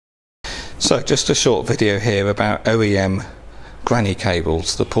So just a short video here about OEM granny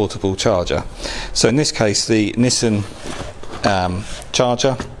cables, the portable charger. So in this case the Nissan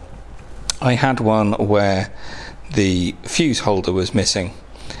charger, I had one where the fuse holder was missing,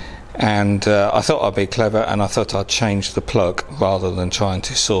 and I thought I'd be clever and I thought I'd change the plug rather than trying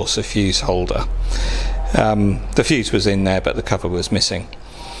to source a fuse holder. The fuse was in there but the cover was missing.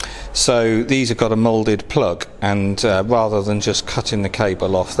 So these have got a moulded plug, and rather than just cutting the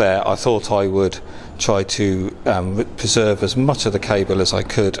cable off there, I thought I would try to preserve as much of the cable as I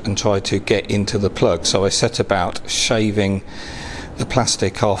could and try to get into the plug. So I set about shaving the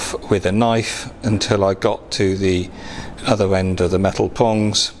plastic off with a knife until I got to the other end of the metal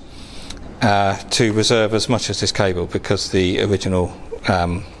prongs to reserve as much of this cable, because the original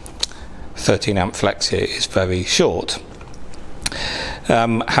 13 amp flex here is very short.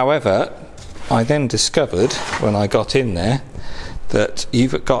 However, I then discovered when I got in there that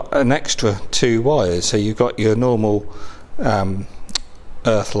you've got an extra 2 wires. So you've got your normal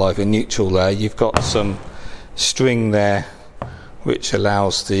earth, live and neutral there, you've got some string there which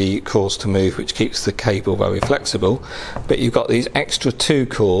allows the cores to move, which keeps the cable very flexible, but you've got these extra 2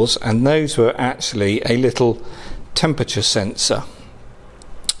 cores, and those were actually a little temperature sensor,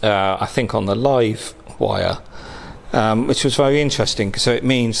 I think on the live wire, which was very interesting. So it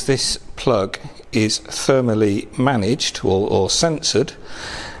means this plug is thermally managed or censored,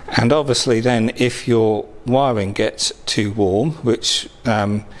 and obviously then if your wiring gets too warm, which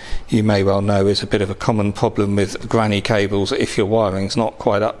you may well know is a bit of a common problem with granny cables, if your wiring's not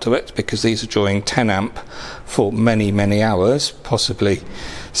quite up to it, because these are drawing 10 amp for many hours, possibly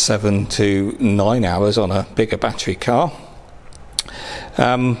 7 to 9 hours on a bigger battery car,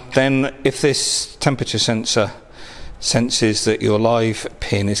 then if this temperature sensor senses that your live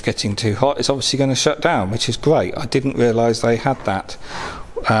pin is getting too hot, it's obviously going to shut down, which is great. I didn't realise they had that.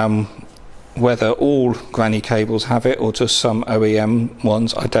 Whether all granny cables have it or just some OEM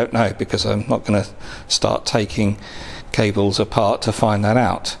ones, I don't know, because I'm not going to start taking cables apart to find that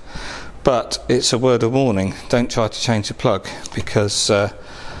out. But it's a word of warning, don't try to change the plug, because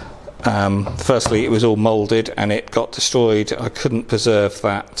firstly it was all moulded and it got destroyed. I couldn't preserve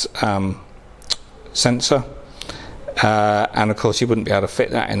that sensor. And of course you wouldn't be able to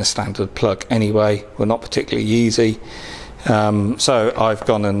fit that in a standard plug anyway, we're not particularly easy. So I've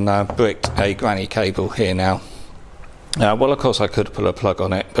gone and bricked a granny cable here now. Well, of course I could put a plug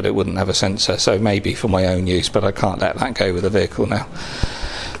on it, but it wouldn't have a sensor, so maybe for my own use, but I can't let that go with the vehicle now.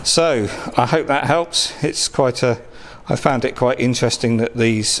 So I hope that helps. It's quite I found it quite interesting that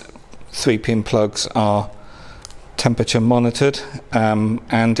these 3-pin plugs are temperature monitored,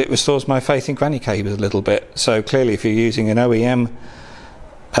 and it restores my faith in granny cables a little bit. So clearly if you're using an OEM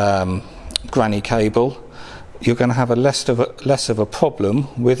granny cable, you're going to have less of a problem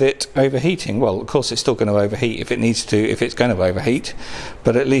with it overheating. Well, of course it's still going to overheat if it's going to overheat,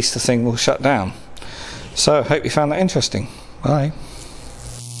 but at least the thing will shut down. So I hope you found that interesting. Bye.